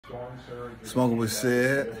Smoking with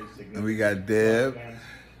Sid, and we got Deb.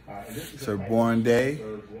 It's her born day.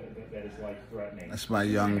 That's my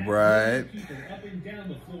young bride.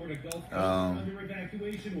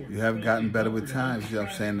 You haven't gotten better with times, you know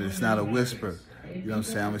what I'm saying? It's not a whisper. You know what I'm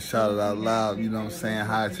saying? I'm gonna shout it out loud, you know what I'm saying?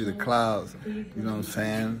 High to the clouds, you know what I'm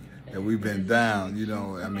saying? That we've been down, you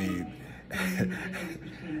know, I mean,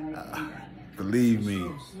 believe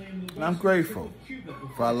me. And I'm grateful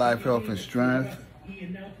for our life, health, and strength.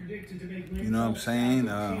 You know what I'm saying?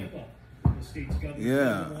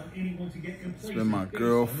 Yeah. It's been my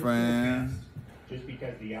girlfriend.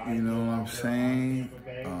 You know what I'm saying?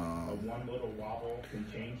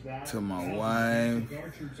 To my wife,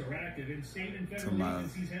 to my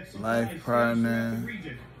life partner,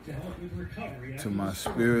 to my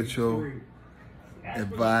spiritual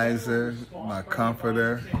advisor, my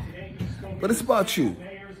comforter. But it's about you.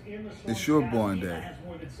 It's your born day.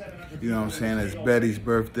 You know what I'm saying? It's Betty's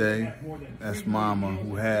birthday. That's Mama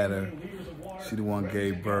who had her. She the one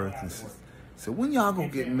gave birth. And said, when y'all gonna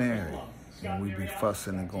get married? And we be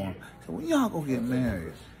fussing and going, so when y'all gonna get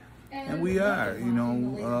married? And we are, you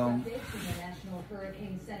know.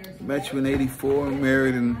 Met you in '84,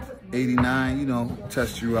 married in '89, you know,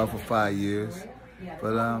 tested you out for 5 years.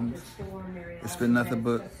 But it's been nothing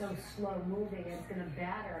but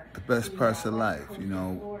the best parts of life, you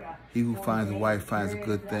know. He who finds a wife finds a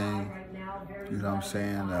good thing, you know what I'm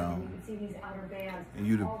saying? And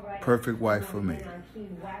you the perfect wife for me.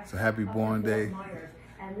 So happy born day.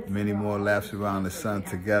 Many more laps around the sun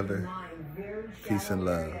together. Peace and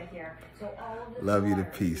love. Love you to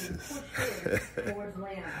pieces.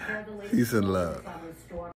 Peace and love.